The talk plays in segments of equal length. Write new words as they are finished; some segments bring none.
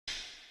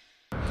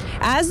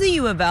As the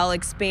U of L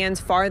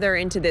expands farther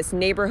into this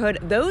neighborhood,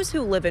 those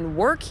who live and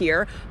work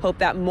here hope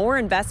that more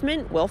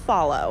investment will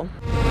follow.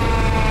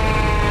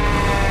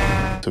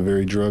 It's a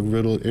very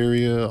drug-riddled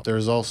area.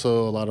 There's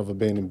also a lot of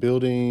abandoned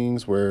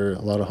buildings where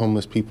a lot of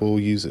homeless people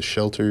use as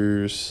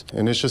shelters,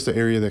 and it's just an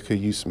area that could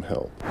use some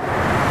help.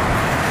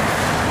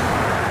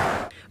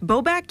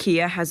 Boback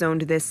Kia has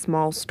owned this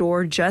small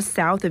store just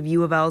south of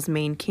U of L's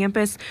main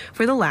campus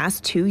for the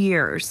last 2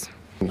 years.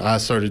 I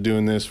started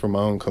doing this for my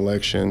own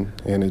collection,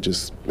 and it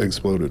just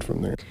exploded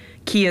from there.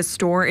 Kia's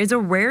store is a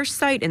rare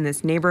sight in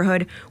this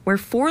neighborhood where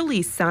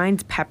for-lease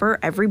signs pepper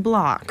every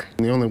block.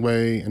 The only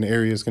way an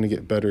area is going to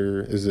get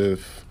better is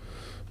if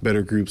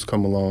better groups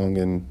come along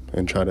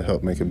and try to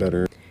help make it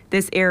better.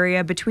 This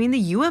area between the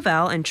U of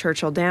L and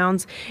Churchill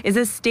Downs is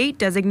a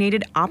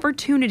state-designated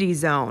opportunity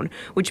zone,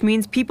 which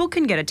means people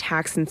can get a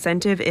tax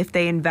incentive if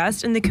they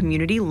invest in the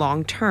community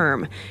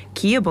long-term.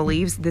 Kia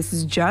believes this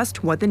is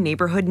just what the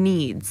neighborhood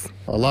needs.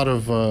 A lot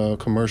of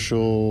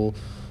commercial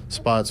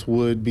spots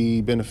would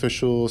be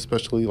beneficial,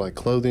 especially like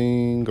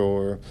clothing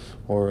or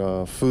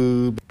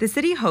food. The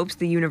city hopes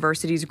the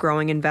university's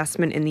growing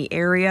investment in the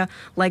area,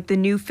 like the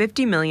new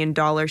 $50 million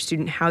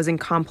student housing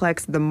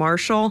complex, The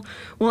Marshall,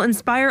 will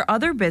inspire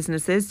other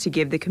businesses to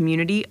give the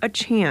community a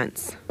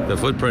chance. The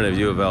footprint of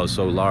U of L is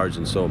so large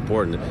and so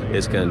important,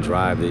 it's going to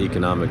drive the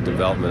economic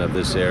development of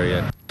this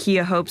area.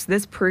 Kia hopes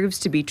this proves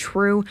to be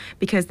true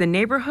because the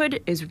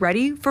neighborhood is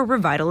ready for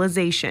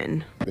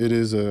revitalization. It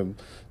is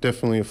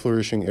definitely a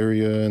flourishing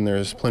area, and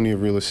there's plenty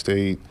of real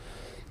estate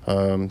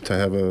to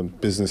have a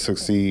business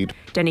succeed.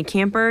 Denny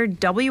Camper,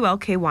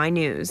 WLKY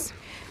News.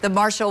 The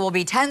Marshall will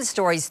be 10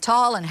 stories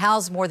tall and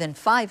house more than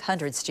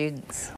 500 students.